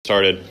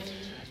Started.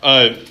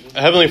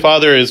 Heavenly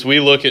Father, as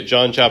we look at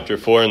John chapter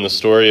 4 and the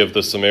story of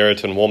the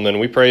Samaritan woman,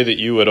 we pray that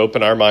you would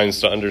open our minds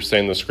to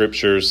understand the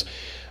scriptures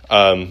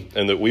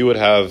and that we would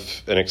have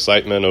an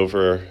excitement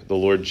over the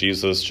Lord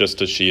Jesus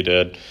just as she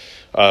did.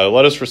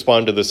 Let us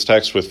respond to this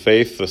text with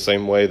faith the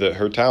same way that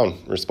her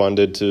town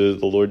responded to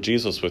the Lord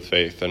Jesus with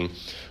faith. And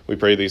we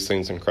pray these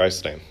things in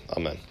Christ's name.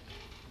 Amen.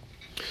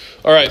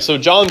 All right, so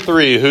John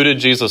 3, who did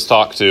Jesus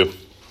talk to?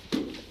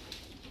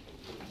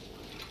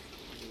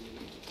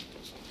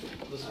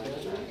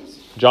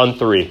 John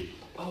 3.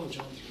 Oh,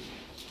 John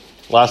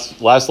 3.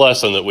 Last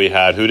lesson that we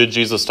had, who did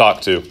Jesus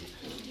talk to?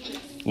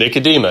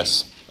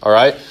 Nicodemus. All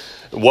right.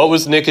 What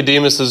was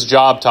Nicodemus's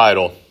job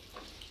title?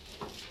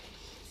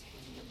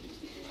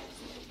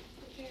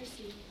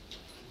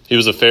 He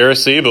was a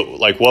Pharisee,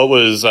 but what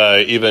was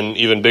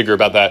even bigger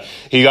about that?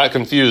 He got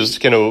confused.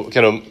 Can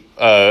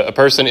a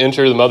person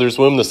enter the mother's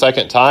womb the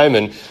second time?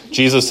 And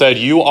Jesus said,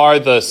 "You are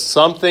the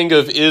something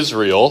of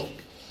Israel,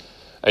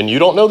 and you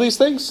don't know these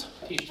things."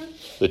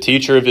 The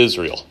teacher of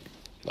Israel.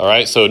 All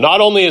right, so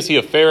not only is he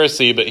a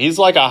Pharisee, but he's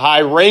like a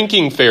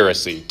high-ranking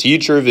Pharisee,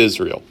 teacher of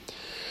Israel.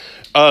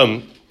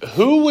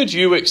 Who would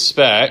you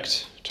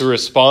expect to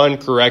respond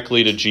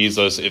correctly to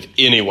Jesus if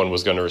anyone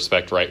was going to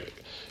respect right?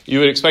 You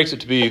would expect it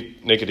to be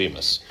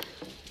Nicodemus.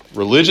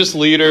 Religious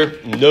leader,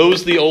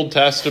 knows the Old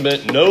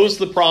Testament, knows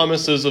the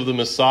promises of the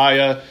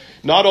Messiah,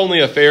 not only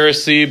a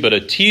Pharisee, but a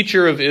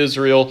teacher of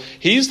Israel.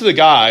 He's the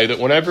guy that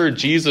whenever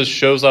Jesus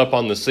shows up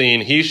on the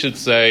scene, he should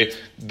say,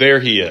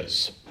 "There he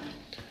is."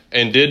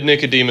 And did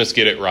Nicodemus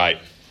get it right?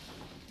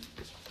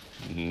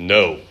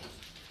 No.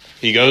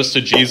 He goes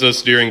to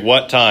Jesus during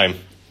what time?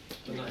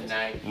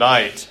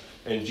 Night.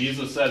 And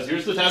Jesus says,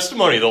 here's the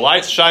testimony. The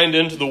light shined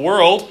into the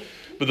world,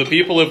 but the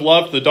people have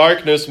loved the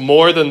darkness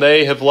more than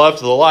they have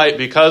loved the light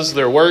because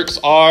their works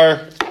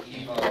are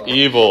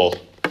evil.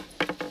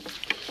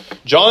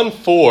 John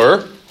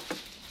 4,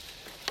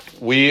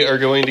 we are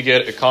going to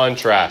get a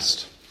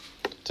contrast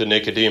to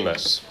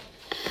Nicodemus.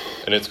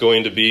 And it's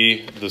going to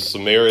be the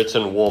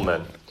Samaritan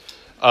woman.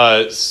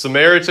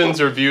 Samaritans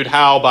are viewed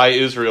how by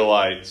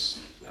Israelites?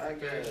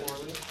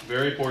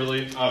 Very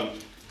poorly.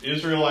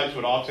 Israelites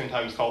would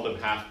oftentimes call them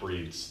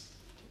half-breeds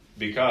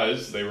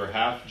because they were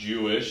half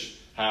Jewish,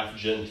 half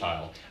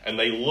Gentile. And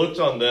they looked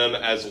on them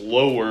as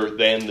lower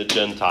than the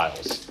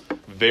Gentiles.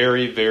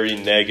 Very, very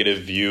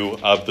negative view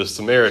of the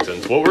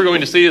Samaritans. What we're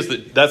going to see is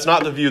that that's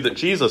not the view that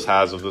Jesus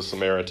has of the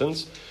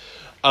Samaritans.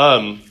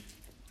 And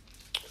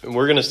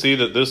we're going to see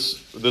that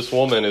this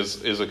woman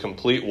is a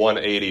complete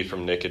 180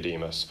 from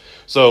Nicodemus.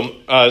 So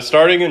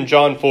starting in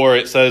John 4,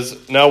 it says,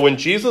 "Now when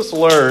Jesus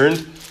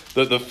learned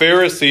that the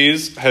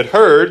Pharisees had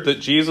heard that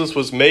Jesus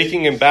was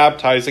making and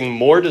baptizing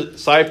more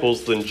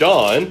disciples than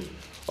John,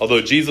 although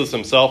Jesus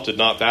himself did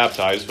not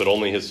baptize, but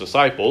only his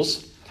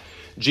disciples,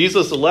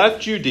 Jesus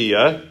left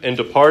Judea and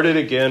departed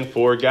again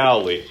for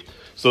Galilee."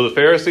 So the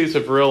Pharisees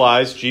have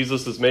realized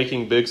Jesus is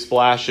making big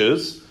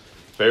splashes.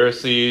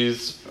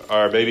 Pharisees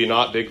are maybe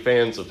not big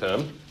fans of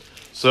him.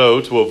 So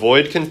to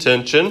avoid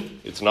contention,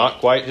 it's not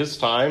quite his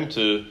time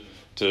to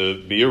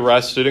be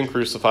arrested and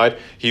crucified.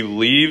 He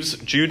leaves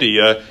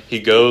Judea. He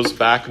goes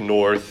back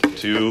north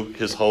to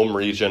his home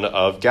region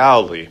of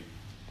Galilee.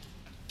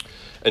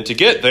 And to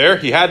get there,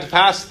 he had to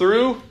pass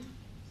through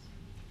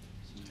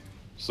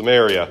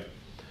Samaria.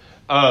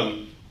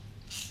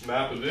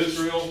 Map of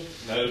Israel,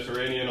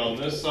 Mediterranean on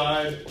this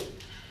side.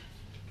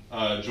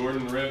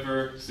 Jordan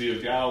River, Sea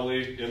of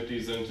Galilee,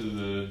 empties into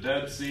the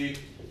Dead Sea.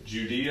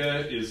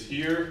 Judea is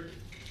here.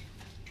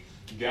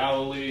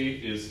 Galilee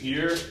is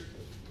here.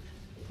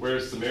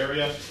 Where's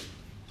Samaria?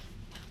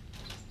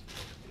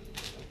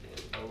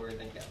 Lower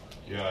than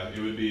Galilee. Yeah, it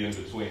would be in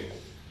between.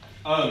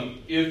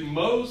 If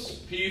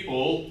most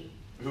people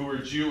who were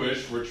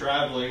Jewish were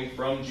traveling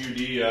from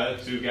Judea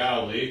to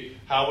Galilee,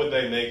 how would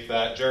they make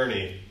that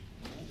journey?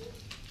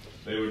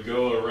 They would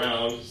go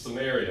around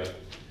Samaria.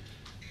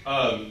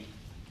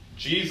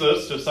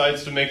 Jesus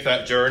decides to make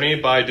that journey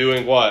by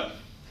doing what?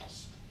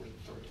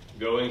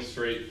 Going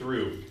straight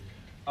through.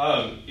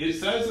 It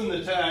says in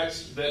the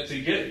text that to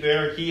get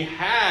there, he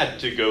had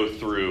to go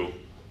through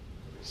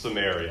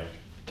Samaria.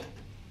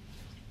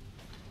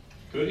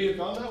 Could he have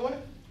gone that way?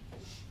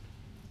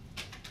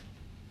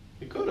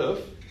 He could have.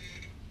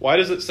 Why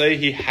does it say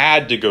he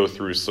had to go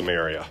through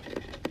Samaria?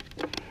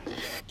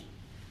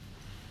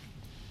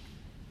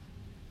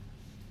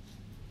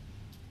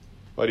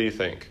 What do you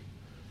think?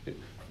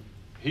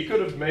 He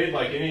could have made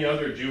like any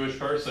other Jewish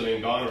person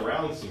and gone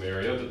around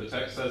Samaria, but the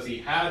text says he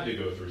had to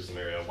go through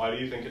Samaria. Why do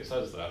you think it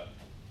says that?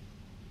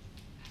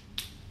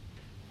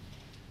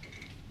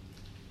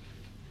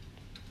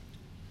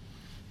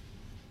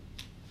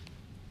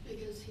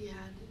 Because he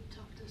had to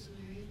talk to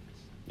Samaritans.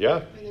 Yeah.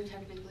 I mean, they're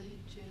technically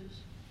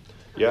Jews.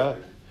 Yeah.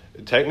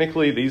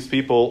 technically these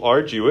people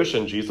are Jewish,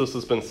 and Jesus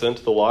has been sent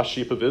to the lost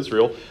sheep of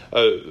Israel.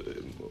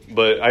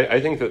 But I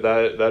think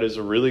that is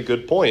a really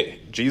good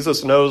point.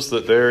 Jesus knows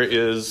that there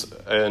is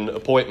an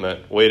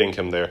appointment waiting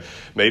him there.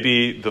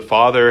 Maybe the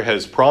Father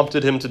has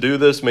prompted him to do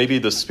this. Maybe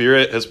the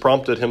Spirit has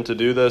prompted him to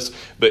do this.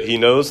 But he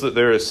knows that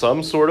there is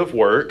some sort of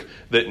work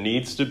that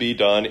needs to be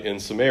done in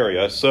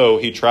Samaria. So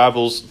he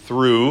travels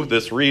through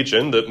this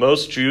region that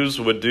most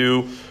Jews would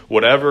do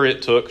whatever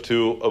it took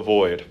to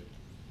avoid.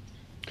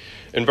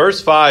 In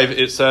verse 5,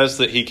 it says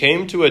that he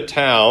came to a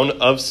town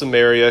of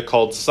Samaria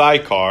called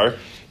Sychar,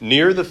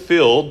 near the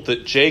field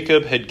that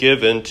Jacob had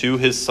given to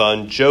his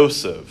son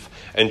Joseph,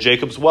 and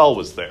Jacob's well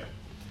was there.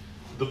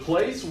 The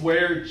place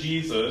where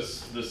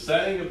Jesus, the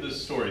setting of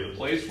this story, the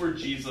place where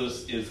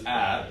Jesus is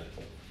at,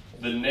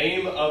 the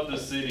name of the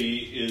city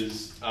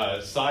is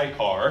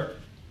Sychar.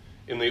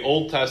 In the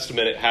Old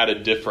Testament, it had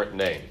a different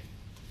name.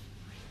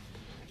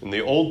 In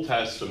the Old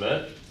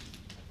Testament,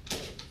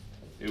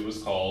 it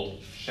was called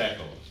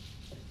Shechem.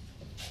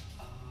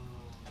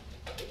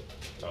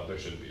 Oh, there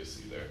shouldn't be a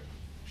C there.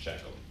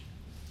 Shechem.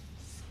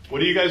 What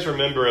do you guys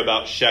remember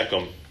about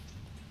Shechem?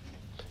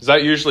 Is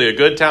that usually a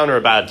good town or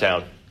a bad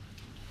town?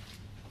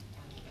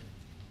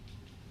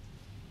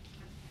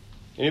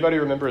 Anybody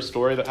remember a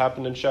story that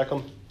happened in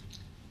Shechem?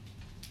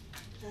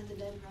 Is that the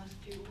dead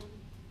prostitute one?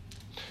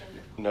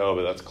 No,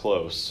 but that's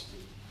close.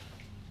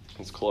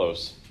 It's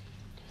close.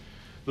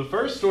 The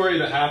first story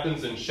that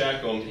happens in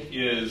Shechem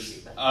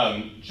is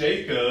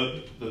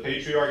Jacob, the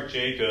patriarch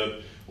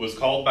Jacob, was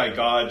called by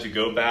God to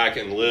go back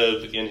and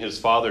live in his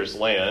father's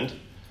land.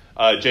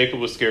 Jacob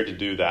was scared to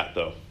do that,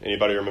 though.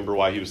 Anybody remember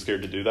why he was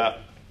scared to do that?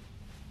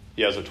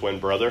 He has a twin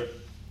brother.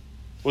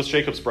 What's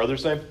Jacob's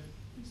brother's name?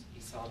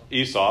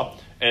 Esau.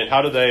 And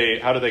how do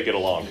they get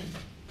along?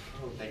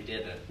 Oh, they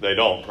didn't. They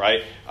don't,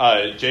 right?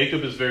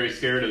 Jacob is very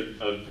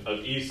scared of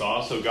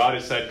Esau, so God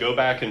has said, go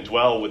back and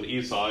dwell with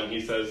Esau, and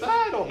he says,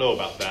 I don't know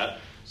about that.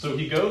 So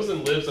he goes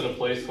and lives in a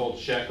place called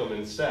Shechem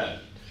instead.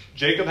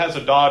 Jacob has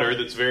a daughter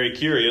that's very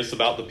curious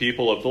about the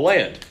people of the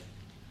land.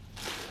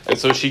 And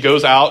so she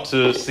goes out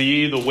to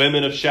see the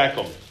women of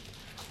Shechem.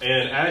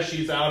 And as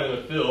she's out in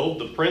a field,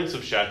 the prince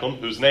of Shechem,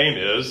 whose name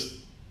is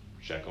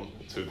Shechem,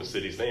 that's who the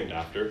city's named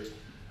after,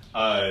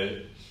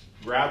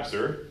 grabs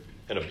her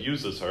and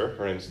abuses her.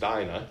 Her name's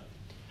Dinah.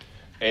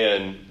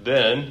 And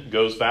then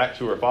goes back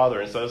to her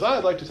father and says,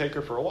 I'd like to take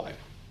her for a wife.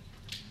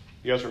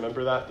 You guys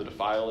remember that? The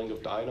defiling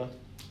of Dinah?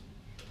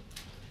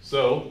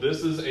 So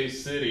this is a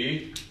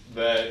city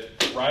that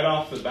right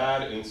off the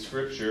bat in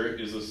Scripture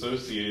is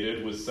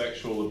associated with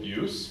sexual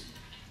abuse.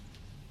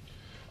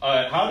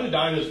 How did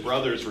Dinah's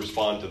brothers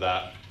respond to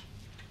that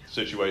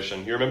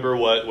situation? You remember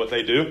what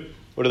they do?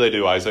 What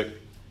do, Isaac?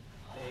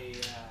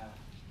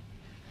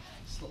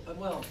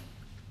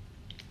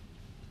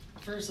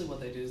 Firstly what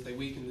they do is they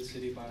weaken the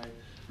city by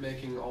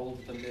making all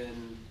of the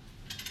men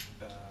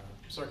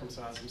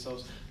circumcise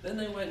themselves. Then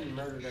they went and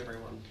murdered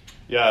everyone.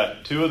 Yeah,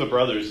 two of the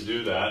brothers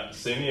do that.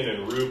 Simeon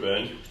and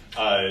Reuben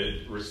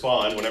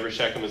respond whenever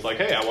Shechem is like,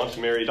 hey, I want to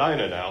marry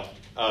Dinah now.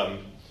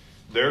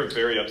 They're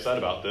very upset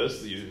about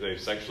this. He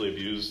sexually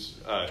abused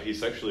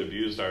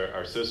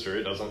our sister.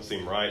 It doesn't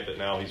seem right that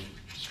now he's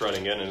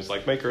strutting in and is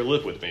like, make her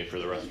live with me for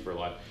the rest of her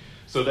life.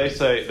 So they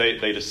say,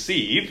 they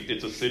deceive.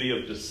 It's a city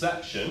of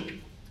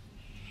deception.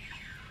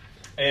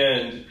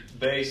 And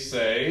they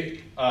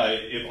say,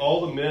 if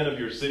all the men of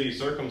your city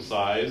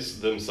circumcise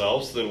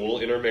themselves, then we'll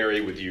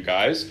intermarry with you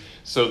guys.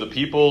 So the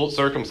people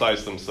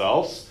circumcise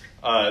themselves.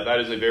 That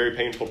is a very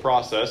painful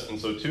process. And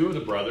so two of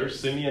the brothers,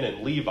 Simeon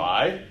and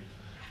Levi,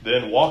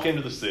 then walk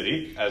into the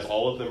city. As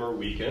all of them are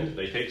weakened,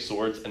 they take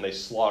swords and they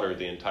slaughter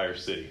the entire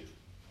city.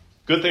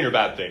 Good thing or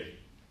bad thing?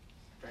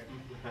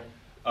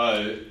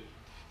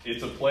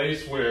 It's a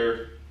place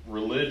where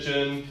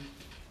religion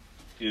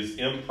is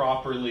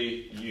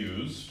improperly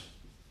used.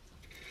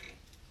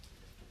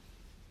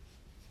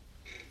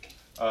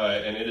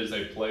 And it is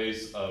a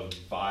place of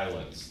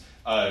violence.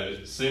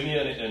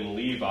 Simeon and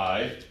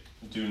Levi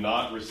do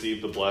not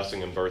receive the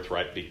blessing and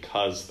birthright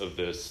because of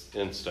this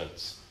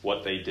instance.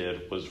 What they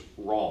did was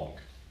wrong.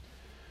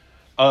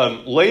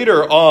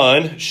 Later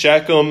on,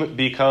 Shechem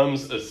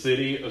becomes a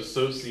city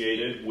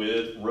associated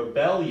with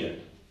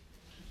rebellion.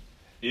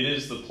 It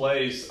is the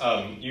place,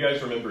 you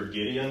guys remember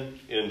Gideon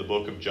in the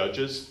book of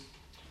Judges?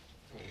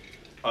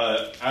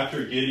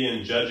 After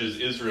Gideon judges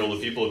Israel,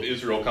 the people of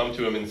Israel come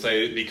to him and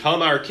say,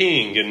 become our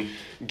king. And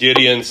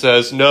Gideon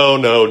says, no.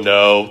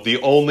 The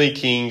only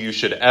king you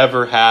should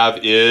ever have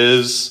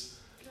is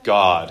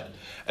God.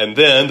 And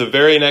then the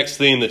very next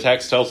thing the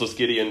text tells us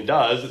Gideon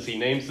does is he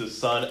names his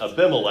son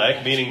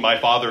Abimelech, meaning my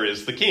father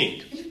is the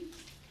king.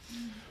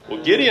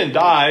 Well, Gideon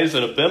dies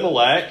and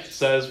Abimelech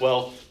says,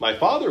 well, my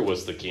father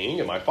was the king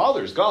and my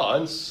father's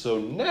gone, so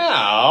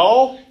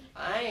now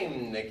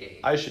I'm the king.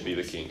 I should be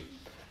the king.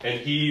 And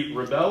he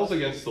rebels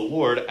against the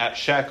Lord at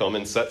Shechem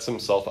and sets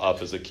himself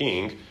up as a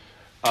king,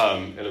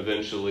 and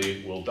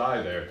eventually will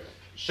die there.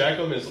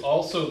 Shechem is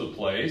also the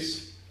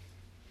place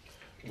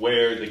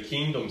where the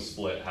kingdom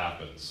split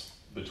happens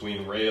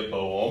between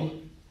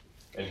Rehoboam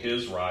and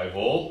his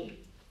rival,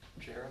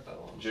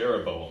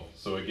 Jeroboam.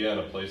 So again,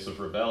 a place of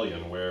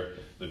rebellion where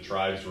the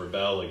tribes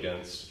rebel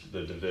against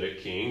the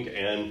Davidic king.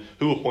 And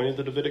who appointed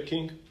the Davidic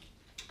king?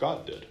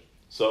 God did.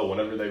 So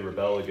whenever they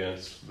rebel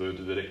against the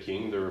Davidic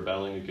king, they're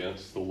rebelling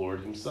against the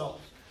Lord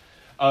himself.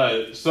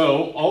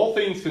 So all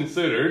things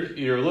considered,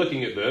 you're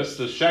looking at this.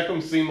 Does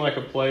Shechem seem like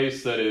a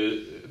place that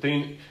is...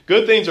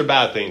 good things or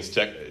bad things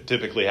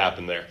typically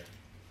happen there?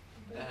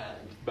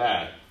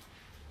 Bad.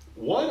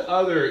 One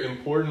other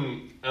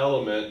important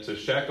element to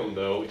Shechem,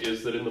 though,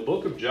 is that in the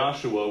book of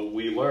Joshua,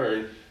 we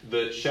learn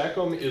that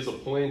Shechem is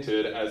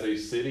appointed as a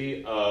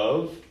city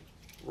of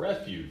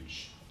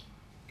refuge.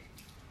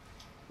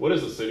 What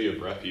is a city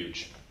of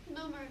refuge?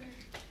 No murder.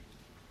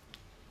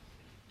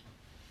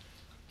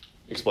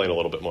 Explain a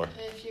little bit more.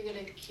 If you get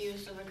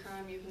accused of a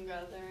crime, you can go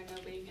there and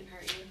nobody can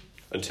hurt you.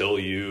 Until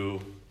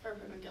you... Or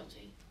proven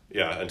guilty.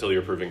 Yeah, until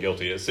you're proven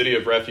guilty. A city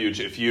of refuge,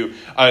 if you...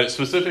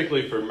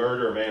 specifically for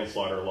murder or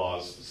manslaughter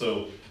laws.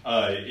 So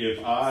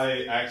if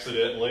I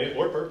accidentally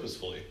or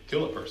purposefully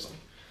kill a person,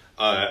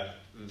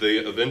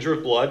 the Avenger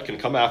of Blood can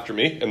come after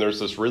me, and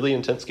there's this really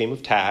intense game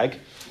of tag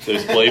that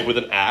is played with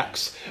an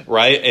axe,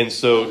 right? And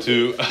so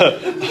to...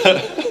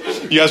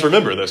 you guys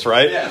remember this,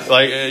 right? Yes.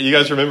 Like, you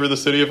guys remember the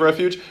city of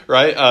refuge,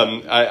 right?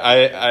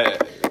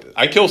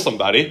 I kill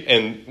somebody,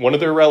 and one of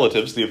their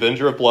relatives, the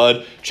Avenger of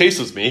Blood,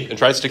 chases me and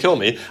tries to kill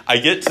me. I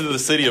get to the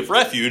city of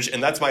refuge,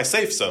 and that's my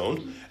safe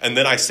zone, and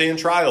then I stand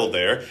trial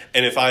there.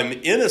 And if I'm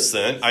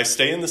innocent, I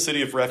stay in the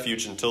city of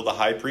refuge until the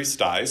high priest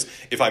dies.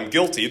 If I'm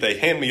guilty, they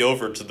hand me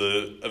over to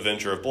the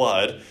Avenger of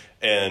Blood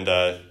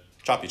and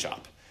choppy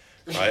chop,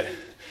 right?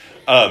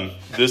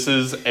 This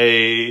is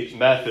a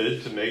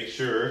method to make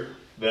sure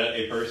that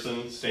a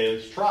person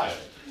stands trial.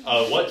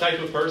 What type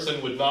of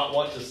person would not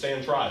want to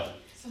stand trial?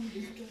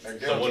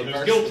 Someone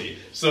who's guilty.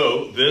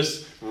 So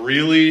this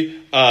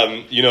really,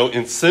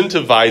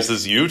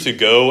 incentivizes you to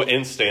go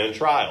and stand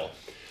trial.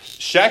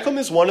 Shechem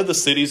is one of the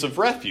cities of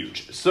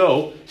refuge.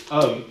 So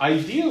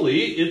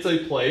ideally, it's a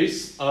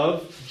place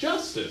of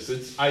justice.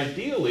 It's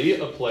ideally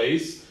a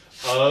place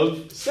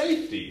of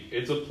safety.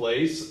 It's a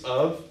place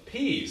of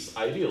peace,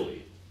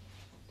 ideally.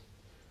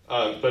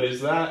 But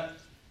is that...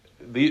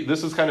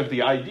 this is kind of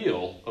the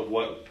ideal of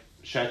what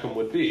Shechem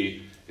would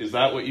be. Is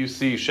that what you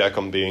see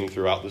Shechem being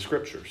throughout the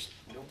scriptures?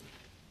 Nope.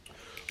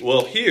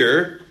 Well,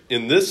 here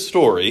in this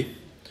story,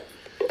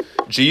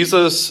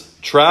 Jesus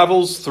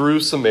travels through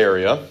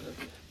Samaria,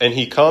 and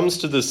he comes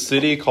to the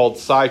city called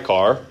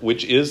Sychar,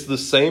 which is the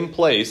same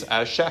place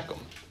as Shechem.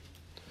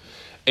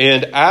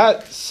 And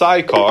at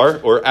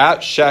Sychar, or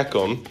at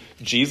Shechem,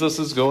 Jesus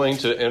is going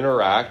to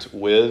interact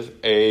with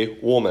a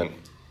woman.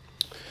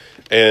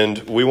 And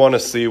we want to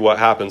see what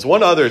happens.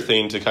 One other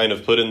thing to kind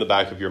of put in the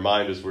back of your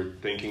mind as we're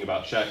thinking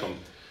about Shechem.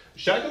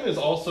 Shechem is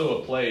also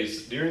a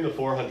place during the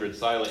 400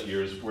 silent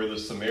years where the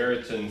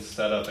Samaritans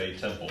set up a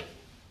temple.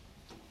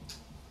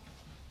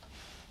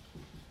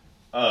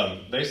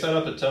 They set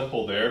up a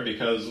temple there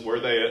because were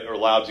they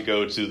allowed to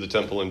go to the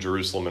temple in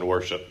Jerusalem and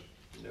worship?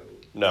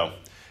 No.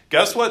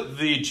 Guess what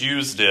the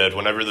Jews did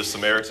whenever the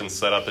Samaritans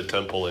set up a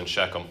temple in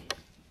Shechem?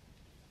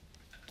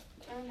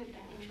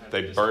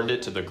 They burned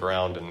it to the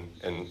ground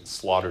and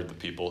slaughtered the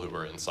people who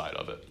were inside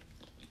of it.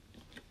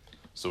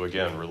 So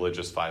again,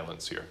 religious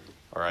violence here.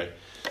 All right.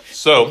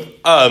 So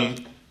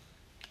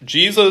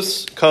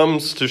Jesus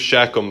comes to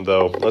Shechem,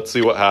 though. Let's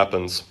see what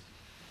happens.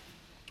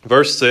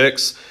 Verse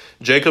 6,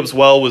 Jacob's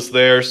well was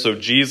there, so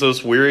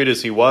Jesus, wearied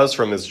as he was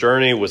from his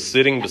journey, was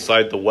sitting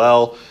beside the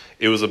well.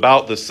 It was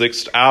about the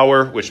 6th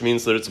hour, which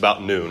means that it's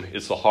about noon.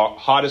 It's the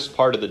hottest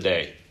part of the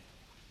day.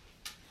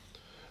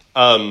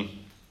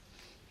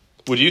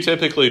 Would you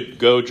typically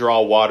go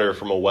draw water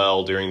from a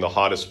well during the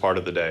hottest part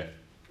of the day?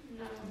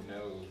 No.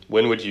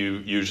 When would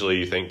you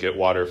usually get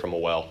water from a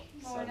well?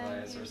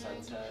 Sunrise or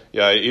sunset.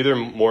 Yeah, either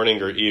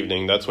morning or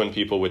evening. That's when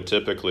people would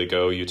typically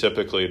go. You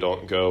typically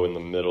don't go in the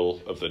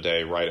middle of the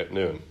day right at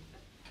noon.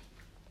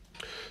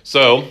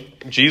 So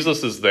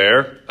Jesus is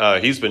there.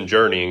 He's been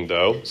journeying,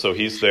 though, so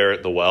he's there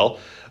at the well.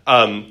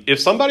 If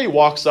somebody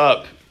walks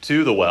up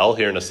to the well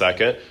here in a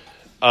second,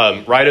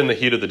 right in the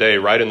heat of the day,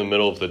 right in the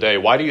middle of the day,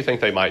 why do you think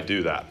they might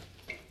do that?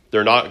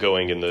 They're not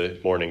going in the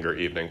morning or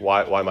evening.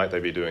 Why might they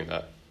be doing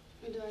that?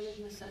 Either out of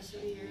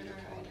necessity or they're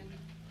hiding.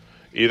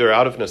 Either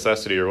out of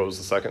necessity or what was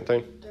the second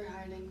thing? They're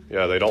hiding.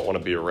 Yeah, they don't want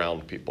to be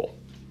around people.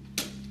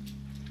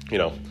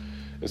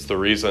 It's the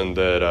reason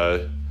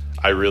that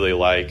I really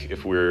like,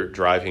 if we're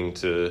driving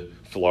to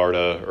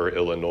Florida or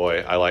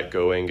Illinois, I like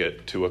going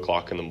at 2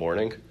 o'clock in the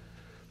morning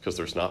because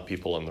there's not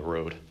people on the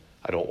road.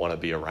 I don't want to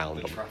be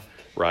around them,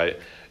 right?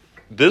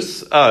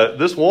 This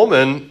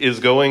woman is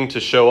going to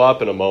show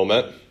up in a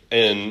moment,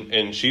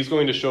 and she's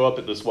going to show up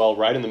at this well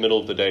right in the middle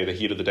of the day, the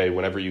heat of the day,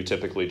 whenever you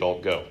typically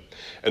don't go.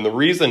 And the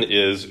reason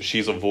is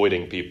she's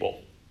avoiding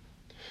people.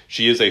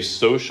 She is a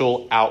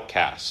social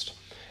outcast,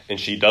 and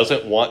she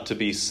doesn't want to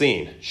be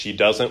seen. She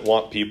doesn't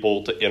want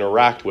people to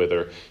interact with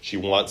her. She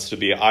wants to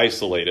be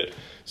isolated.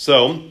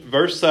 So,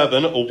 verse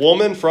 7, a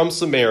woman from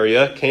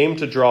Samaria came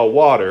to draw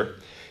water.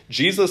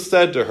 Jesus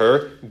said to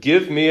her,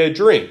 "Give me a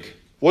drink."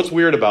 What's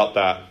weird about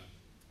that?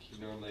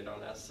 You normally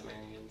don't ask Samaritans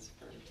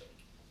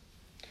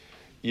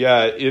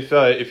Yeah,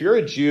 if you're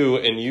a Jew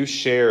and you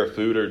share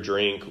food or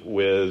drink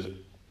with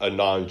a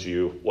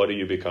non-Jew, what do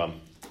you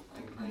become?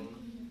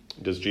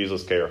 Does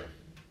Jesus care?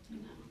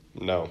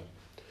 No.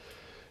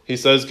 He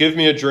says, give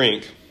me a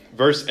drink.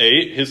 Verse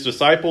 8, his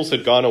disciples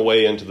had gone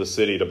away into the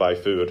city to buy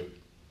food.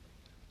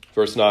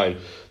 Verse 9,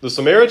 the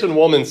Samaritan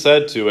woman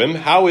said to him,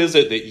 how is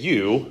it that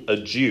you, a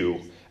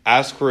Jew,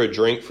 ask for a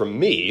drink from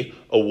me,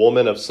 a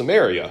woman of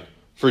Samaria?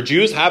 For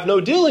Jews have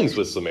no dealings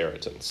with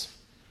Samaritans.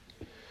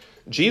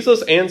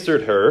 Jesus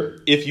answered her,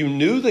 if you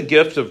knew the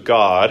gift of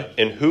God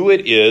and who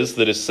it is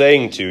that is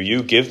saying to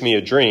you, give me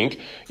a drink,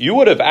 you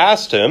would have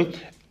asked him,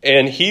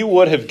 and he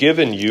would have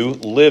given you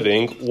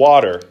living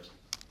water.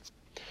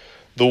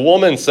 The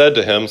woman said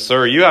to him,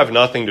 sir, you have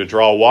nothing to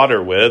draw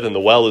water with, and the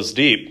well is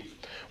deep.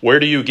 Where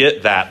do you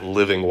get that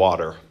living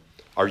water?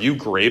 Are you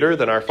greater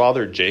than our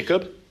father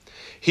Jacob?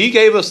 He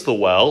gave us the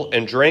well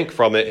and drank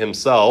from it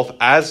himself,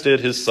 as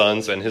did his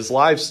sons and his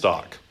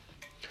livestock.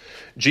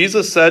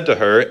 Jesus said to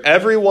her,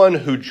 everyone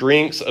who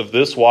drinks of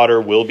this water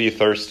will be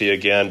thirsty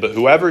again, but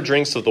whoever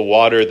drinks of the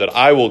water that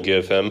I will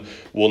give him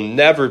will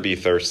never be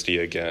thirsty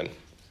again.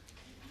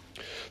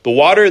 The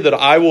water that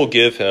I will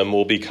give him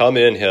will become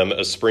in him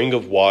a spring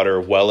of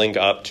water welling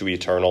up to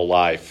eternal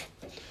life.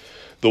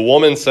 The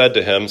woman said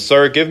to him,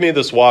 sir, give me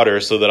this water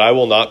so that I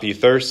will not be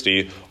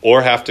thirsty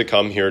or have to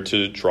come here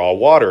to draw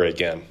water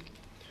again.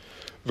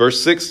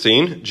 Verse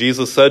 16,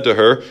 Jesus said to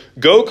her,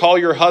 go call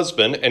your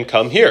husband and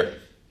come here.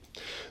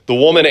 The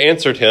woman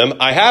answered him,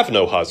 I have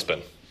no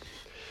husband.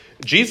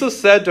 Jesus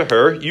said to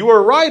her, you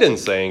are right in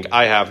saying,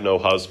 I have no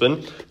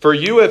husband, for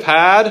you have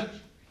had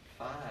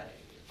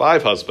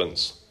 5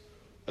 husbands,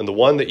 and the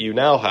one that you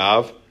now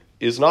have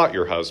is not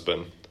your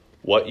husband.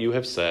 What you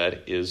have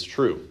said is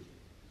true.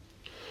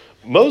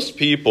 Most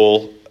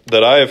people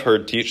that I have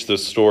heard teach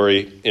this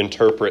story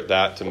interpret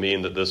that to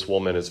mean that this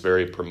woman is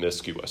very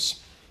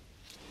promiscuous.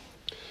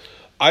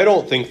 I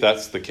don't think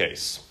that's the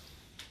case.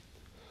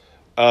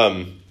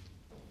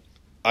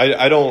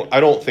 I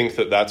don't think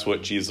that that's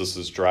what Jesus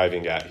is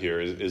driving at here,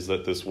 is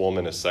that this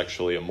woman is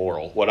sexually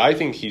immoral. What I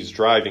think he's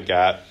driving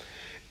at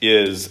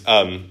is,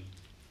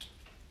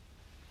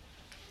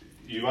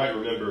 you might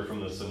remember from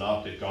the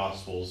Synoptic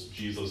Gospels,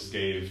 Jesus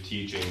gave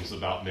teachings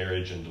about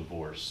marriage and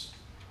divorce.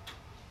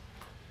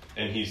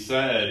 And he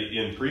said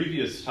in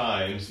previous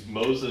times,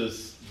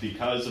 Moses,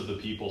 because of the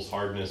people's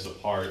hardness of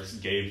hearts,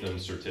 gave them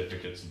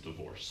certificates of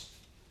divorce.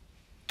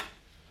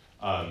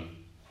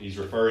 He's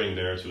referring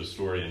there to a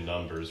story in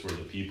Numbers where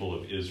the people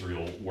of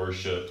Israel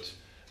worshipped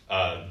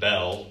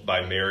Bel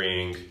by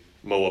marrying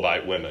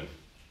Moabite women.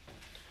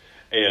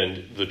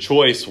 And the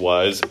choice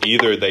was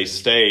either they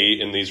stay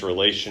in these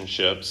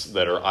relationships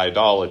that are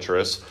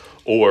idolatrous,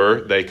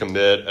 or they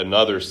commit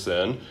another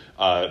sin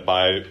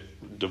by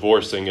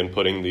divorcing and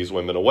putting these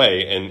women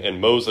away.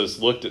 And Moses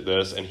looked at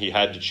this and he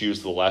had to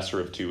choose the lesser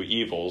of two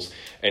evils.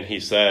 And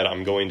he said,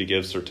 I'm going to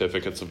give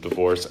certificates of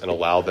divorce and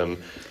allow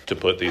them to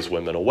put these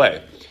women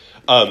away.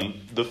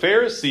 The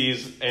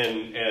Pharisees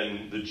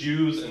and the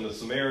Jews and the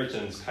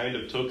Samaritans kind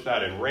of took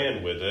that and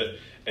ran with it,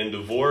 and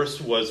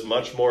divorce was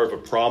much more of a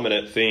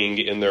prominent thing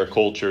in their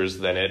cultures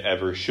than it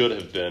ever should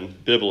have been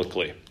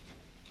biblically.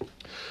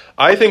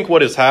 I think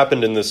what has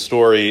happened in this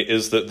story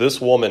is that this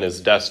woman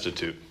is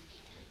destitute.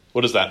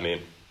 What does that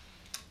mean?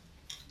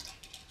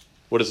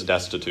 What does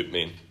destitute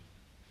mean?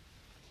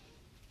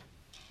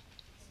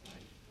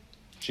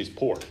 She's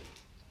poor.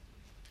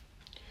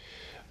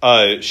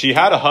 She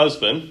had a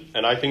husband,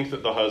 and I think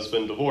that the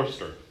husband divorced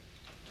her.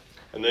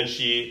 And then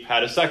she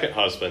had a second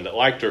husband that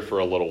liked her for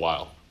a little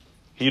while.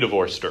 He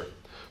divorced her.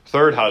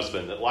 Third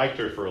husband that liked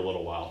her for a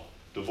little while.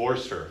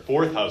 Divorced her.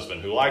 Fourth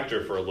husband who liked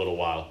her for a little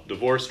while.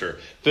 Divorced her.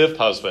 Fifth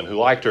husband who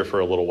liked her for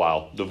a little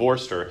while.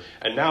 Divorced her.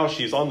 And now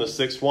she's on the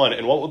sixth one.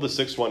 And what will the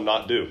sixth one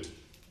not do?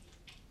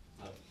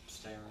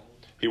 Stay around.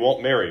 He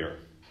won't marry her.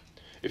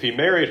 If he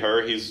married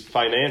her, he's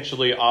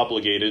financially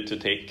obligated to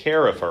take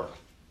care of her.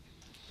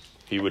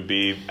 He would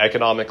be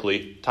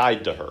economically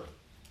tied to her.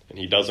 And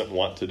he doesn't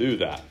want to do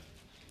that.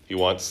 He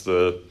wants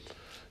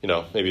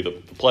maybe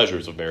the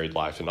pleasures of married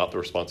life and not the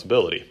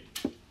responsibility.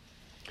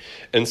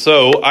 And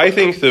so I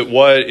think that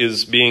what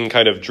is being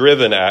kind of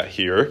driven at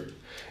here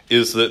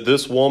is that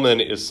this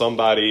woman is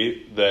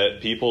somebody that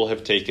people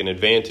have taken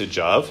advantage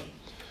of.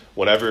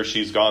 Whenever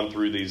she's gone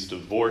through these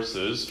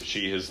divorces,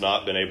 she has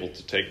not been able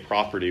to take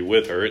property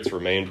with her. It's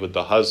remained with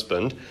the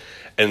husband.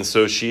 And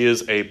so she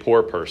is a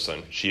poor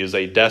person. She is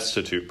a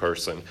destitute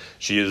person.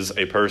 She is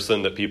a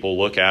person that people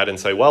look at and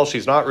say, well,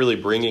 she's not really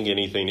bringing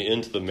anything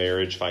into the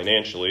marriage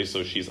financially,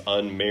 so she's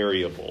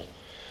unmarriable.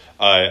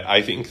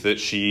 I think that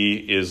she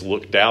is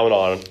looked down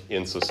on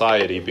in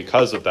society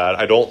because of that.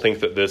 I don't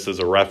think that this is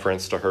a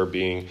reference to her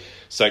being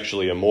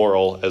sexually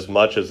immoral as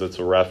much as it's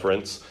a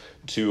reference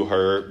to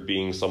her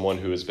being someone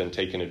who has been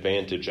taken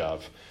advantage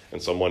of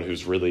and someone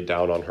who's really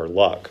down on her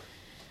luck.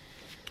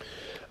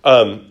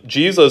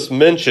 Jesus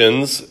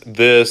mentions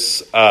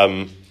this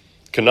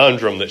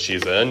conundrum that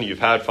she's in. You've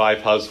had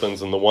 5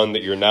 husbands, and the one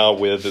that you're now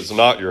with is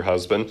not your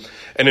husband.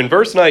 And in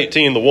verse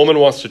 19, the woman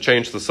wants to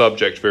change the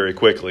subject very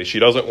quickly. She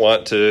doesn't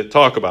want to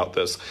talk about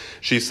this.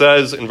 She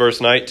says in verse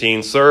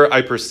 19, "Sir,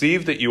 I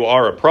perceive that you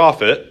are a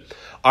prophet.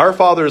 Our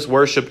fathers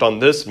worshipped on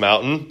this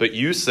mountain, but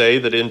you say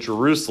that in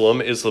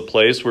Jerusalem is the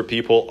place where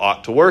people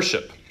ought to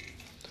worship."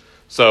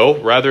 So,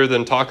 rather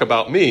than talk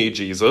about me,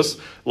 Jesus,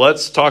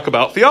 let's talk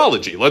about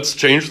theology. Let's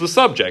change the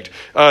subject.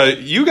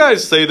 You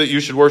guys say that you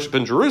should worship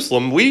in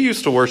Jerusalem. We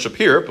used to worship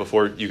here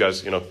before you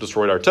guys,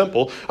 destroyed our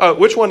temple.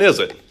 Which one is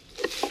it?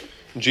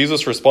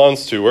 Jesus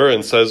responds to her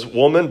and says,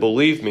 "Woman,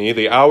 believe me,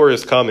 the hour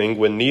is coming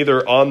when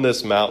neither on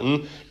this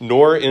mountain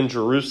nor in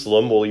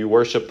Jerusalem will you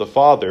worship the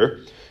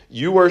Father.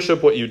 You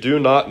worship what you do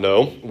not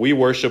know. We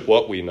worship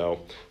what we know.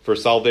 For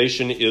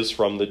salvation is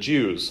from the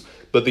Jews.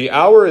 But the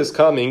hour is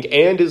coming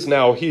and is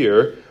now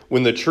here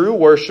when the true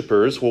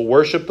worshipers will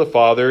worship the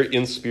Father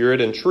in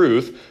spirit and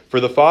truth, for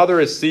the Father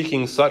is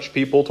seeking such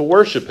people to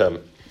worship him.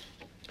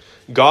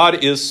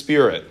 God is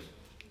spirit,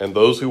 and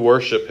those who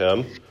worship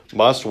him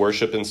must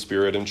worship in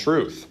spirit and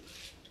truth."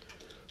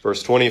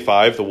 Verse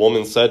 25, the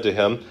woman said to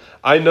him,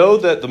 "I know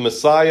that the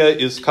Messiah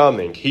is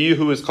coming, he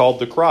who is called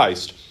the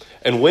Christ.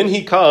 And when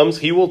he comes,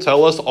 he will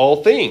tell us all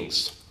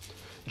things."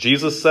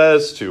 Jesus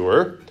says to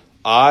her,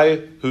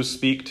 "I who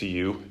speak to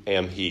you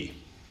am he."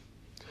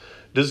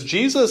 Does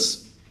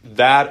Jesus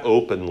that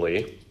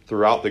openly,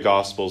 throughout the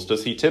Gospels,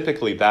 does he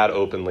typically that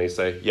openly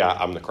say, "Yeah,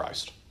 I'm the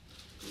Christ"?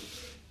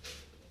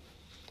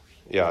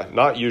 Yeah,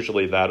 not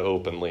usually that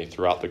openly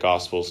throughout the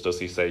Gospels does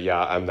he say,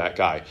 "Yeah, I'm that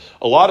guy."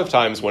 A lot of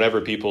times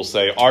whenever people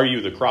say, "Are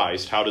you the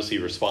Christ?" how does he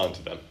respond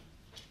to them?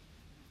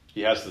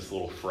 He has this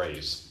little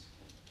phrase.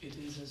 "It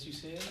is as you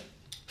say it."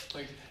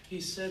 Like, he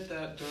said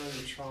that during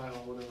the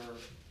trial whenever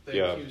they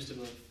Yeah. accused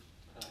him of...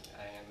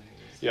 I am.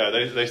 Yeah,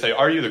 they say,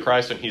 "Are you the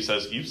Christ?" And he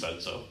says, "You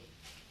said so."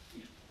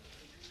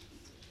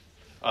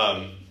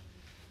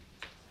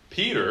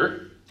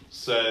 Peter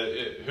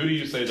said, "Who do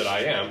you say that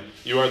I am?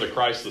 You are the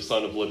Christ, the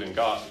Son of the living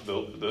God.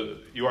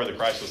 You are the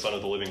Christ, the Son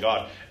of the living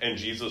God." And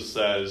Jesus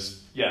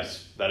says,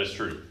 "Yes, that is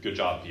true. Good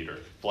job, Peter.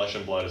 Flesh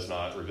and blood has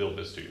not revealed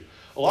this to you."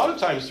 A lot of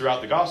times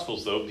throughout the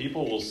Gospels, though,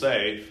 people will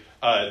say,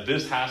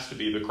 "This has to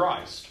be the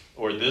Christ,"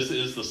 or "This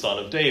is the Son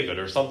of David,"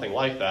 or something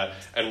like that.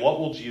 And what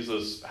will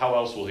Jesus, how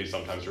else will he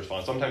sometimes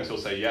respond? Sometimes he'll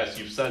say, "Yes,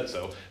 you've said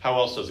so." How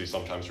else does he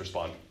sometimes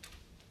respond?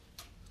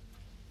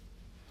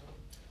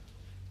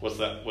 What's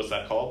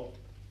that called?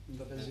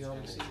 The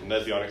Messianic secret.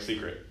 Messianic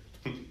secret.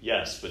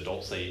 Yes, but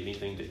don't say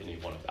anything to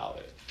anyone about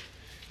it.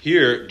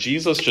 Here,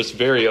 Jesus just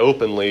very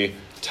openly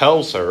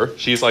tells her,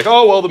 she's like,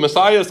 "Oh, well, the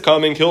Messiah is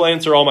coming. He'll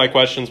answer all my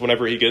questions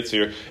whenever he gets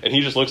here." And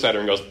he just looks at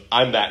her and goes,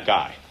 "I'm that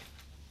guy."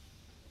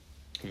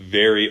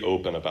 Very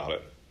open about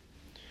it.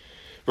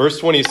 Verse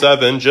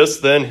 27,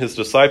 just then his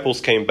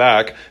disciples came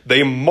back.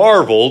 They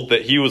marveled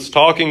that he was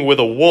talking with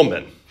a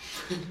woman.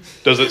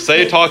 Does it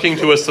say talking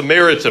to a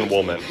Samaritan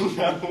woman?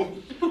 No.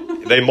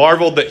 They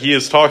marveled that he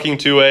is talking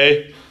to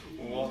a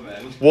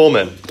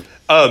woman.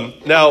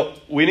 Now,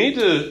 we need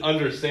to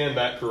understand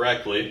that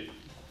correctly.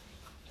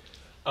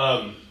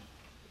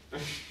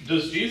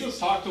 Does Jesus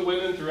talk to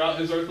women throughout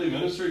his earthly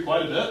ministry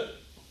quite a bit?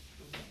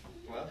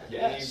 Well,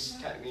 Yes.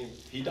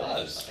 he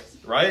does.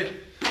 Right?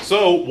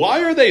 So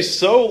why are they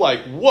so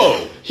like,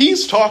 whoa,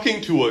 he's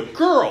talking to a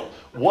girl?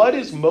 What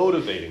is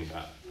motivating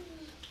that?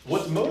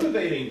 What's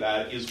motivating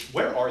that is,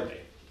 where are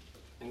they?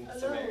 In Alone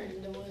Samaria.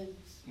 in the woods.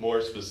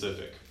 More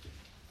specific.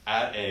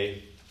 At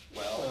a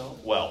Well,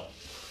 well.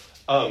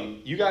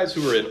 You guys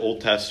who were in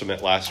Old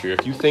Testament last year,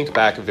 if you think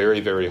back very,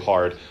 very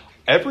hard,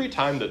 every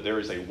time that there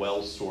is a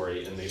well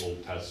story in the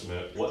Old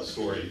Testament, what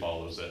story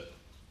follows it?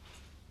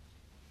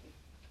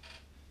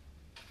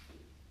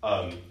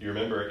 You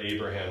remember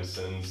Abraham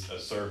sends a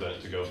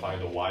servant to go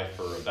find a wife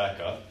for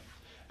Rebekah,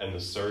 and the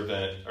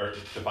servant, or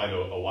to find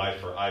a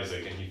wife for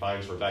Isaac, and he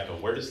finds Rebekah.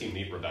 Where does he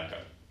meet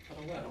Rebekah?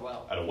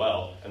 well. At a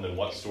well. And then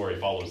what story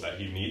follows that?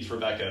 He meets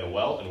Rebekah at a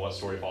well, and what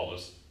story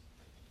follows?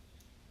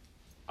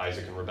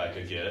 Isaac and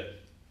Rebekah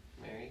get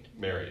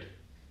married.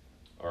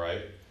 All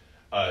right.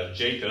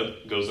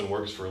 Jacob goes and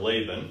works for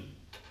Laban.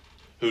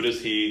 Who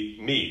does he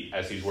meet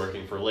as he's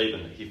working for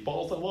Laban? He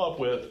falls in love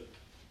with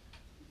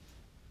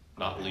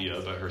not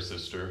Leah, but her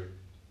sister,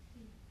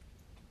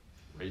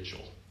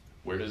 Rachel.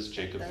 Where does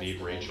Jacob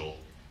meet Rachel?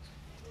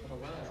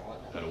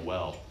 At a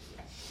well.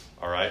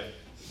 All right.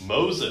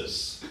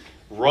 Moses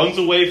runs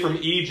away from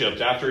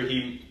Egypt after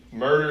he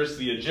murders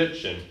the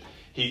Egyptian.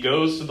 He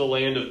goes to the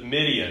land of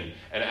Midian.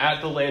 And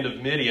at the land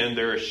of Midian,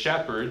 there are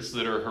shepherds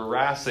that are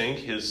harassing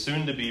his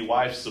soon-to-be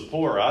wife,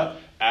 Zipporah,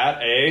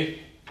 at a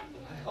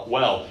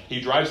well.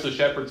 He drives the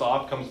shepherds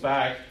off, comes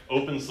back,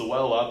 opens the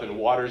well up, and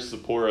waters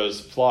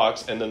Zipporah's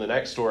flocks. And then the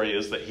next story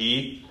is that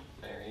he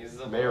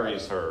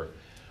marries her.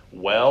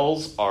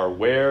 Wells are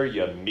where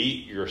you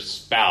meet your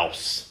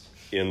spouse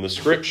in the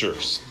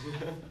scriptures.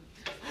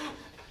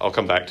 I'll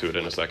come back to it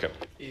in a second.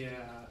 Yeah.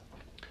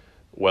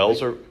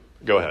 Wells are...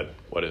 Go ahead.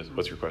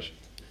 What's your question?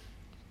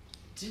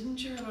 Didn't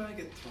Jeremiah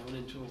get thrown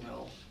into a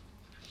well?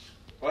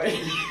 What?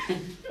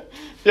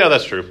 Yeah,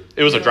 that's true.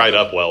 It was a dried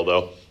up well,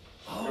 though.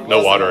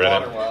 No water in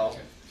it. Well.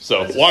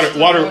 So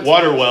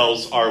water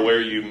wells are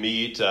where you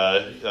meet.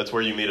 That's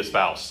where you meet a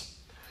spouse.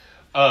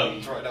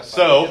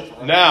 So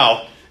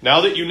now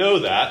that you know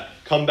that,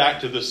 come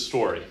back to this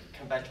story.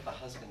 Come back to the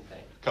husband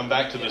thing. Come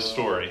back to this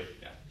story.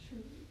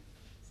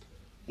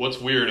 What's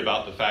weird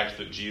about the fact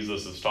that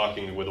Jesus is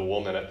talking with a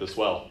woman at this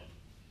well?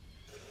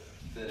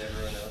 That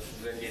everyone else has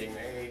been getting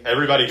married.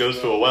 Everybody goes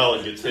to a well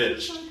and gets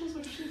hitched.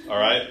 All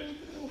right?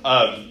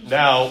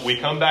 Now we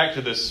come back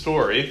to this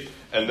story,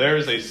 and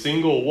there's a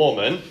single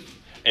woman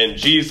and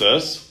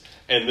Jesus.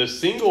 And this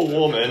single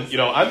woman,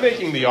 I'm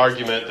making the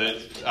argument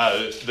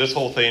that this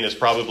whole thing is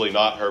probably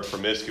not her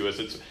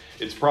promiscuous.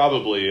 It's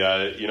probably,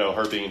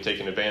 her being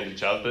taken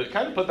advantage of. But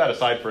kind of put that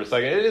aside for a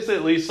second. It is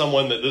at least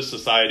someone that this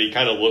society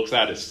kind of looks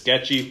at as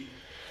sketchy.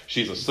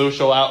 She's a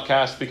social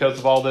outcast because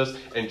of all this.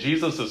 And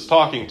Jesus is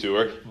talking to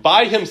her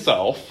by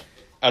himself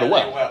at a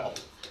well.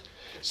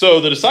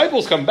 So the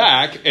disciples come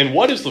back, and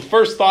what is the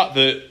first thought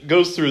that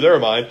goes through their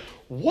mind?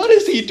 What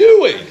is he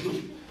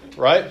doing?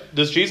 Right?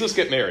 Does Jesus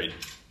get married?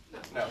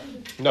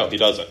 No, he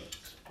doesn't.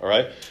 All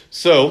right?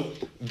 So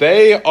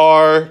they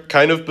are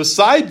kind of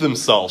beside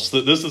themselves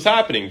that this is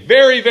happening.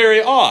 Very,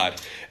 very odd.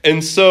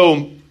 And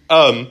so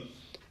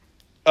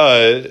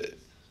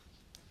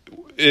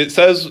it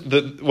says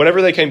that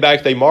whenever they came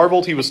back, they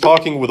marveled he was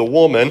talking with a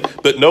woman,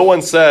 but no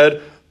one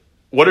said,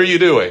 "What are you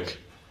doing?"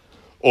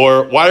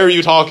 Or, "Why are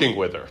you talking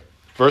with her?"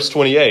 Verse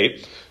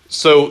 28.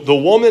 So the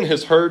woman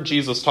has heard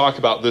Jesus talk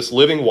about this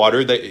living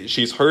water.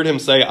 She's heard him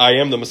say, "I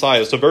am the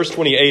Messiah." So verse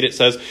 28, it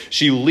says,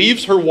 she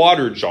leaves her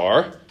water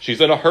jar. She's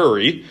in a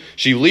hurry.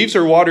 She leaves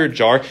her water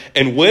jar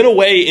and went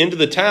away into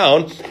the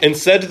town and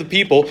said to the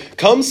people,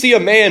 "Come see a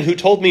man who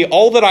told me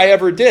all that I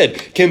ever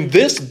did. Can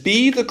this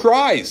be the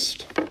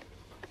Christ?"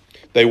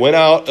 They went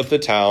out of the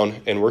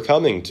town and were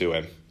coming to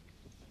him.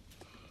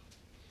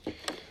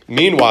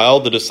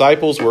 Meanwhile, the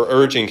disciples were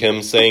urging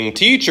him, saying,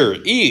 "Teacher,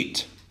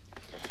 eat."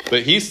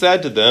 But he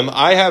said to them,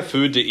 "I have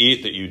food to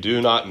eat that you do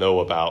not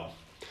know about."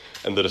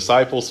 And the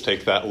disciples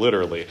take that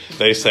literally.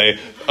 They say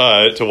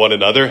to one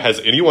another, "Has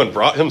anyone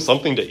brought him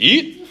something to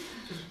eat?"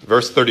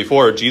 Verse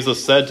 34,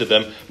 Jesus said to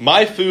them,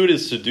 "My food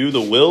is to do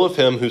the will of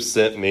him who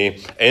sent me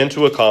and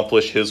to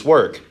accomplish his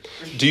work.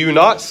 Do you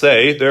not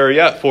say, 'There are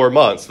yet 4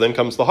 months, then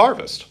comes the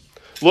harvest'?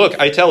 Look,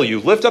 I tell you,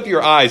 lift up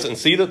your eyes and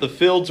see that the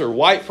fields are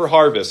white for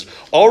harvest.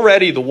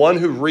 Already the one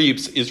who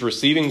reaps is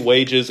receiving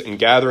wages and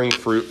gathering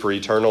fruit for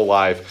eternal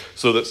life,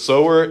 so that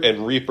sower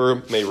and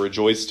reaper may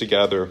rejoice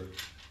together.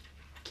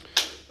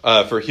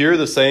 For here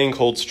the saying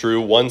holds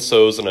true, one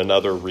sows and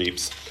another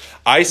reaps.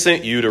 I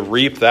sent you to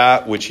reap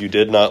that which you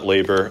did not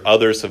labor.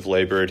 Others have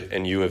labored,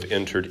 and you have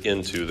entered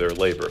into their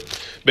labor."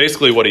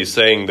 Basically what he's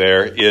saying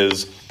there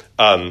is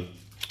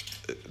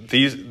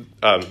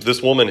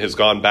this woman has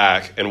gone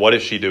back, and what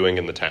is she doing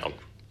in the town?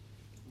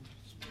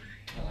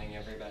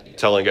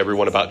 Telling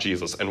everyone about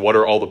Jesus. And what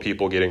are all the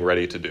people getting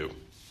ready to do?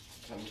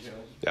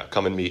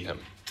 Come and meet him,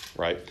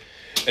 right?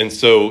 And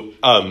so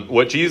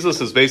what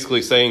Jesus is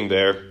basically saying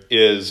there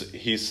is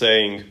he's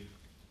saying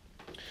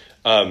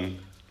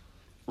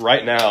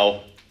right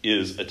now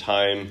is a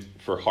time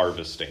for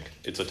harvesting.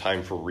 It's a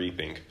time for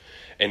reaping.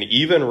 And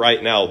even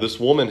right now, this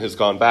woman has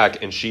gone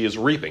back and she is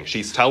reaping.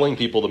 She's telling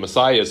people the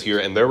Messiah is here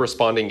and they're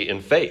responding in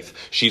faith.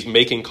 She's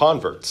making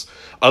converts.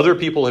 Other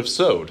people have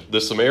sowed. The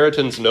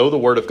Samaritans know the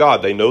word of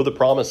God. They know the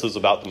promises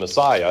about the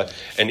Messiah.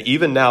 And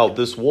even now,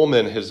 this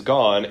woman has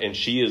gone and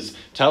she is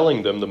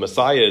telling them the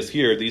Messiah is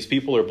here. These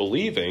people are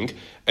believing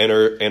and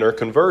are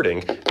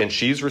converting. And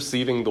she's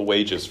receiving the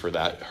wages for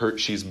that.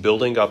 She's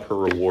building up her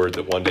reward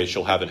that one day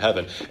she'll have in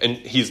heaven. And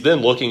he's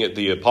then looking at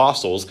the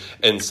apostles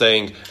and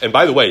saying, and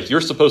by the way, you're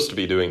supposed to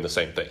be doing the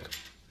same thing.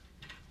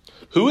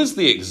 Who is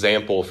the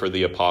example for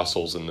the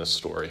apostles in this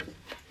story?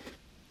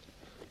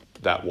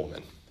 That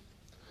woman.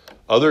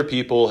 Other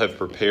people have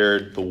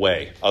prepared the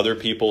way. Other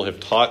people have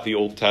taught the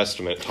Old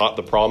Testament, taught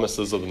the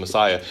promises of the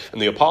Messiah.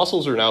 And the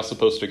apostles are now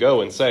supposed to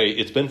go and say,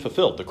 it's been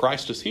fulfilled. The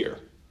Christ is here.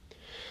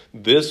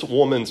 This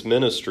woman's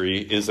ministry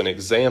is an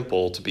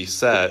example to be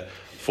set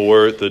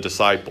for the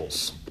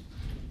disciples.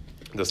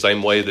 The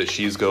same way that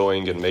she's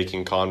going and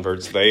making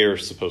converts, they are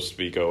supposed to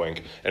be going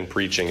and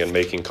preaching and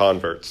making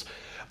converts.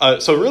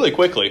 So really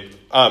quickly,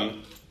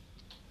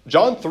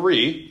 John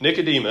 3,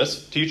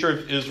 Nicodemus, teacher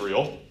of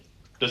Israel,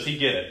 does he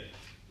get it?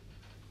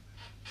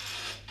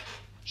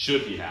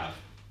 Should he have?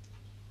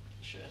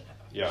 Should have.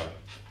 Yeah.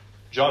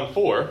 John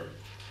 4,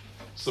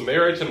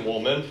 Samaritan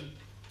woman,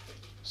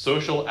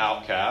 social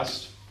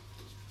outcast,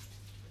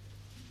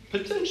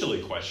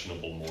 potentially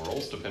questionable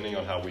morals, depending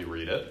on how we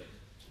read it.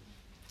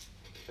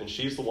 And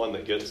she's the one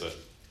that gets it.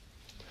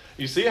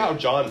 You see how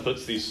John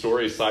puts these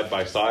stories side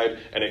by side,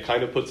 and it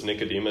kind of puts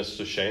Nicodemus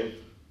to shame?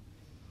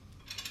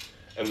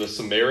 And the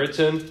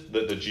Samaritan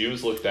that the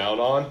Jews look down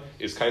on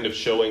is kind of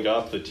showing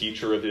up the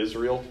teacher of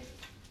Israel.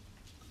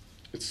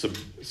 It's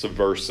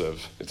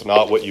subversive. It's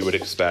not what you would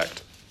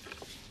expect.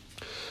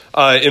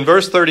 In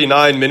verse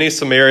 39, many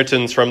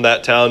Samaritans from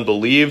that town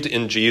believed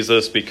in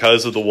Jesus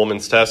because of the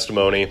woman's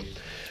testimony.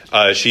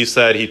 She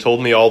said, "He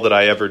told me all that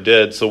I ever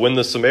did." So when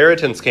the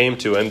Samaritans came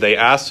to him, they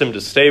asked him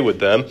to stay with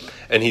them,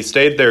 and he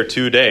stayed there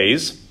 2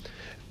 days.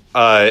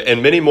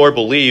 And many more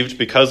believed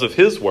because of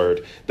his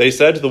word. They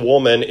said to the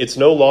woman, "It's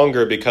no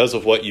longer because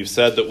of what you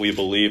said that we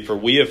believe, for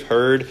we have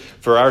heard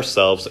for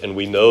ourselves, and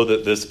we know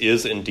that this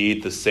is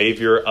indeed the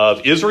Savior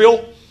of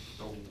Israel."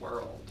 The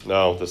world.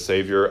 No, the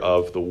Savior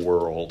of the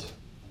world.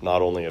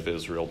 Not only of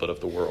Israel, but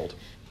of the world.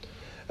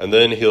 And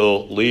then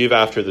he'll leave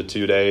after the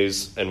 2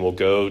 days and will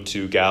go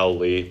to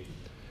Galilee.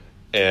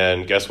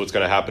 And guess what's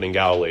going to happen in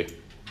Galilee?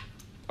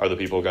 Are the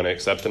people going to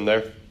accept him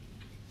there?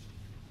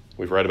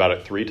 We've read about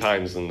it 3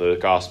 times in the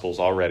Gospels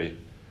already.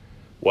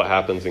 What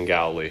happens in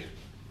Galilee?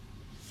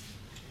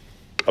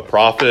 A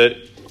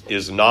prophet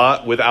is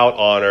not without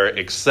honor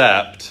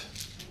except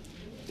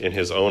in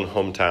his own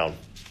hometown.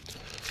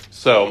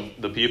 So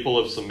the people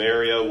of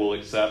Samaria will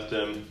accept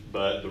him,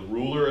 but the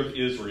ruler of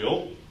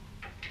Israel,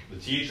 the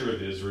teacher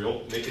of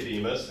Israel,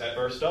 Nicodemus, at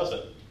first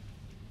doesn't.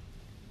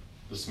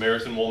 The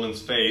Samaritan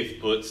woman's faith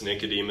puts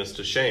Nicodemus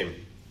to shame.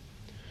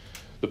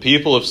 The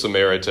people of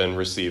Samaritan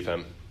receive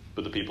him,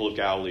 but the people of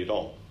Galilee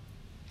don't.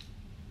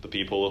 The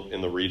people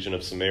in the region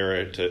of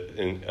Samaria put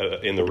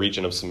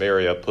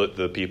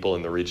the people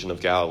in the region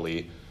of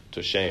Galilee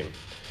to shame.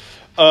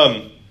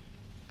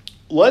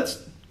 Let's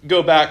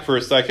go back for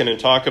a second and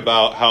talk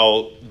about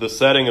how the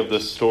setting of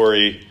this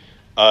story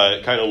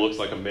kind of looks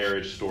like a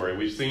marriage story.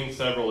 We've seen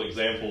several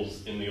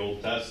examples in the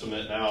Old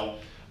Testament now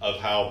of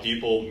how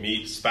people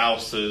meet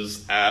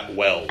spouses at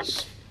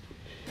wells.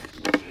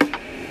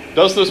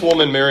 Does this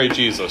woman marry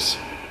Jesus?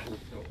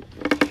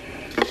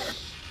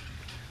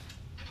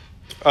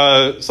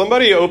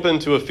 Somebody open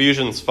to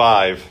Ephesians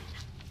 5.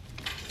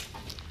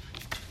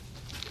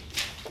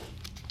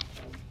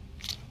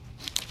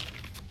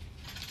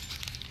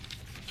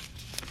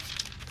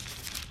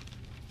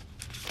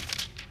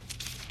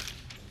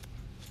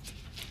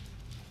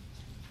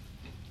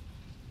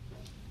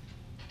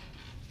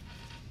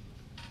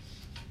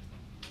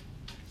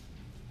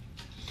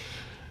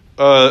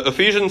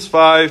 Ephesians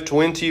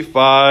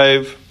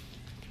 5:25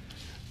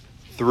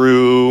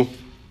 through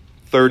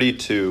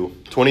 32.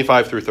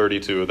 25 through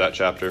 32 of that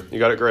chapter. You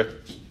got it, Gray?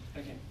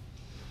 Okay.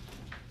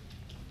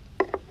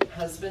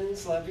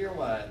 Husbands, love your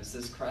wives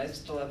as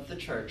Christ loved the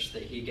church,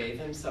 that he gave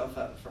himself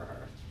up for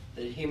her,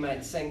 that he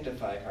might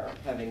sanctify her,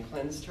 having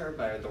cleansed her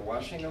by the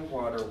washing of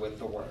water with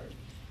the word,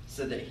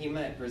 so that he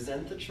might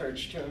present the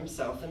church to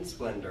himself in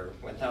splendor,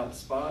 without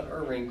spot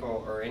or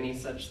wrinkle or any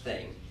such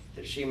thing,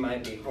 that she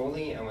might be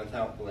holy and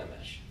without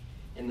blemish.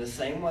 In the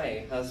same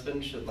way,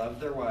 husbands should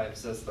love their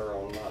wives as their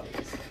own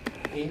bodies.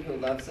 He who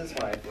loves his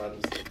wife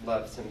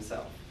loves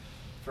himself.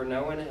 For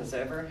no one has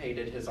ever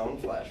hated his own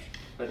flesh,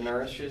 but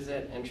nourishes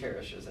it and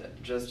cherishes it,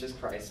 just as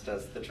Christ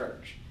does the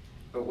church.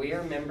 But we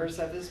are members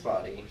of his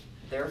body.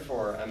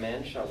 Therefore, a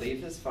man shall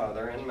leave his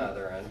father and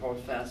mother and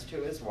hold fast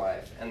to his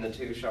wife, and the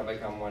two shall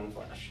become one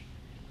flesh.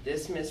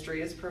 This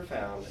mystery is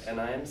profound, and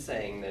I am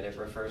saying that it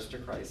refers to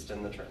Christ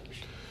and the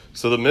church.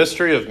 So the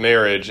mystery of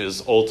marriage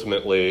is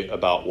ultimately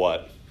about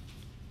what?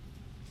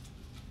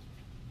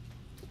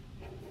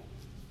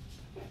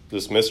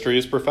 This mystery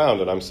is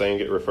profound, and I'm saying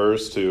it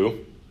refers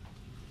to,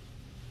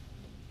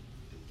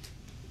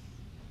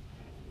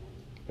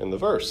 in the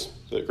verse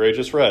that Gray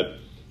just read,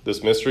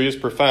 this mystery is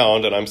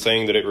profound, and I'm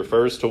saying that it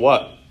refers to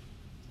what?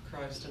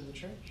 Christ and the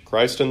church.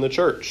 Christ and the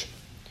church.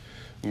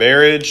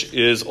 Marriage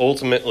is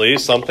ultimately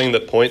something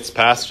that points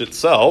past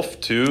itself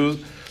to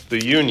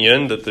the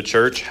union that the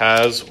church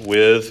has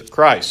with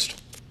Christ.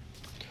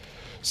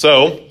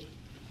 So,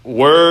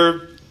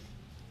 were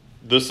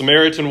the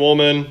Samaritan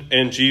woman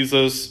and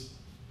Jesus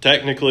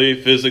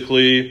technically,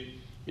 physically,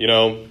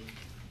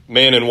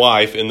 man and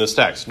wife in this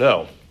text?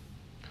 No.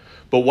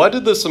 But what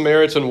did the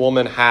Samaritan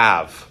woman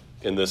have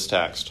in this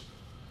text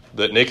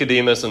that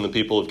Nicodemus and the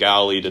people of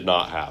Galilee did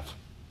not have?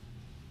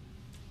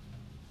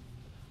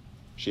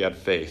 She had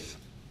faith.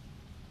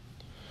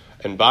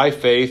 And by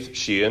faith,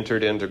 she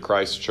entered into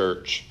Christ's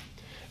church.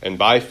 And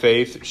by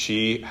faith,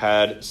 she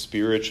had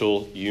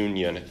spiritual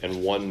union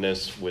and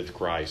oneness with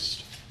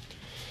Christ.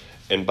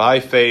 And by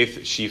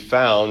faith, she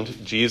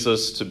found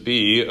Jesus to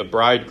be a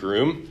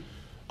bridegroom,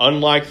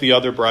 unlike the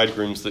other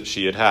bridegrooms that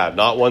she had had.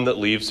 Not one that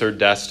leaves her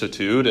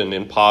destitute and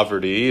in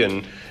poverty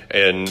and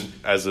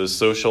as a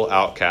social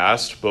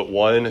outcast, but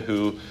one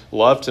who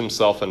loved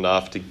himself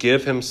enough to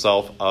give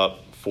himself up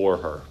for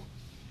her.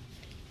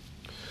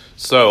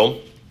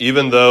 So,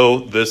 even though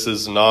this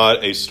is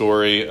not a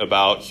story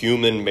about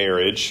human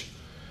marriage,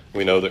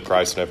 we know that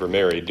Christ never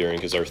married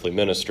during his earthly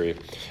ministry.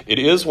 It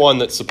is one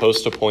that's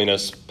supposed to point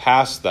us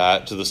past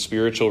that to the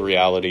spiritual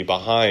reality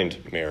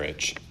behind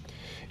marriage.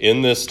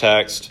 In this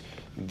text,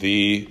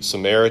 the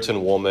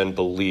Samaritan woman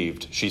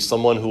believed. She's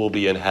someone who will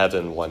be in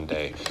heaven one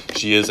day.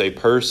 She is a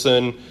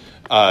person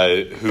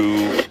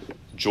who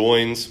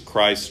joins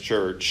Christ's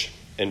church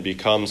and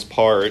becomes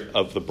part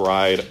of the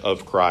bride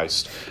of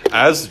Christ,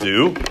 as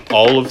do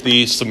all of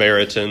the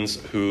Samaritans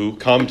who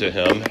come to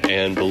him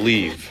and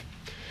believe.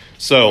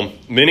 So,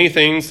 many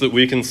things that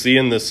we can see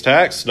in this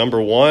text. Number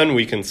one,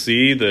 we can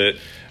see that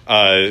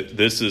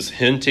This is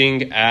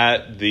hinting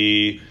at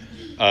the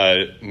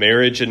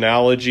marriage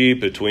analogy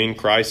between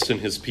Christ and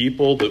his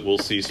people that we'll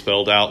see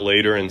spelled out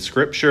later in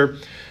Scripture.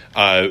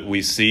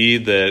 We see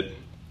that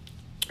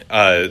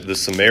the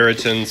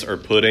Samaritans are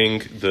putting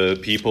the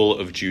people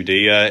of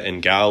Judea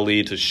and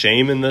Galilee to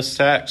shame in this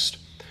text.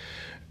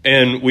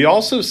 And we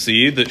also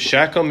see that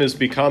Shechem is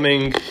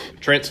becoming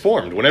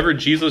transformed. Whenever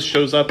Jesus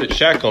shows up at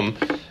Shechem,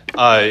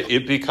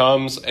 it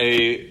becomes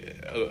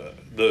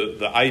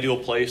the ideal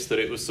place that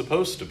it was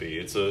supposed to be.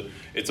 It's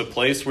a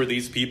place where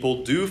these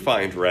people do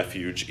find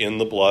refuge in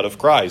the blood of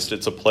Christ.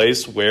 It's a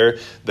place where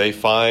they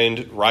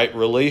find right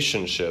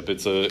relationship.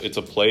 It's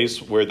a place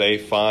where they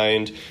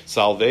find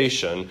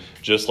salvation,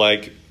 just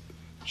like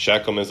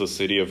Shechem as a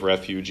city of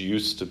refuge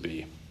used to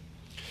be.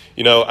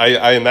 You know,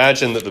 I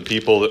imagine that the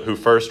people who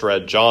first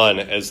read John,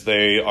 as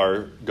they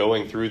are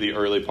going through the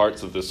early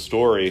parts of this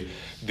story,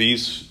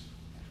 these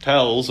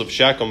tells of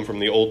Shechem from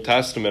the Old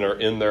Testament are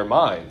in their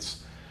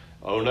minds.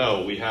 Oh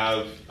no, we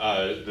have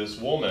this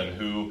woman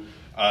who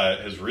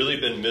has really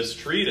been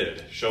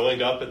mistreated,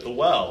 showing up at the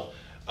well.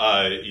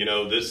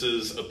 This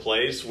is a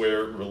place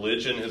where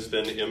religion has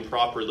been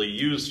improperly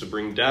used to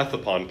bring death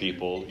upon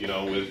people,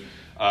 with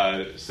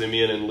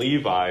Simeon and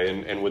Levi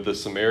and with the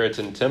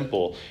Samaritan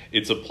temple.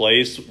 It's a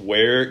place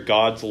where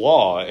God's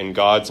law and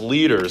God's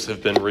leaders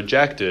have been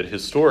rejected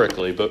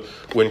historically. But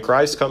when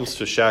Christ comes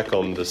to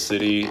Shechem, the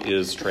city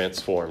is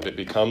transformed. It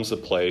becomes a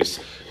place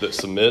that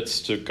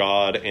submits to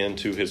God and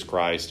to his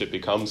Christ. It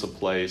becomes a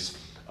place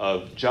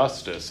of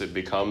justice. It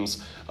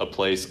becomes a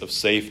place of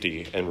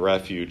safety and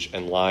refuge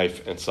and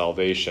life and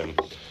salvation.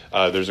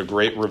 There's a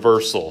great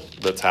reversal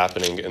that's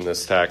happening in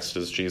this text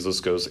as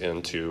Jesus goes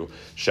into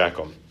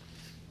Shechem.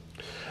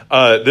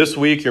 This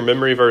week, your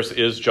memory verse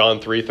is John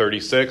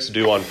 3:36,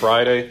 due on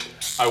Friday.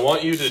 I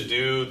want you to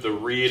do the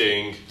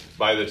reading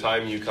by the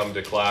time you come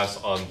to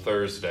class on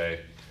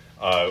Thursday.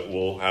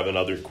 We'll have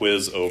another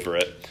quiz over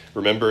it.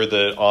 Remember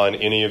that on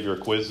any of your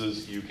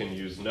quizzes, you can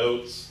use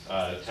notes.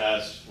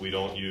 Test, we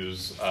don't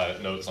use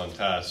notes on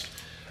test.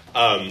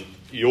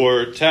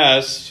 Your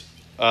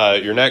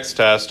next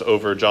test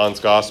over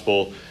John's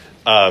Gospel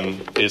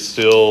is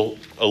still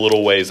a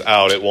little ways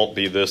out. It won't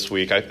be this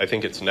week. I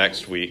think it's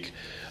next week.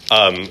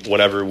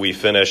 Whenever we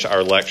finish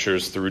our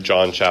lectures through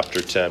John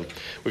chapter 10.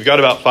 We've got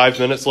about 5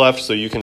 minutes left, so you can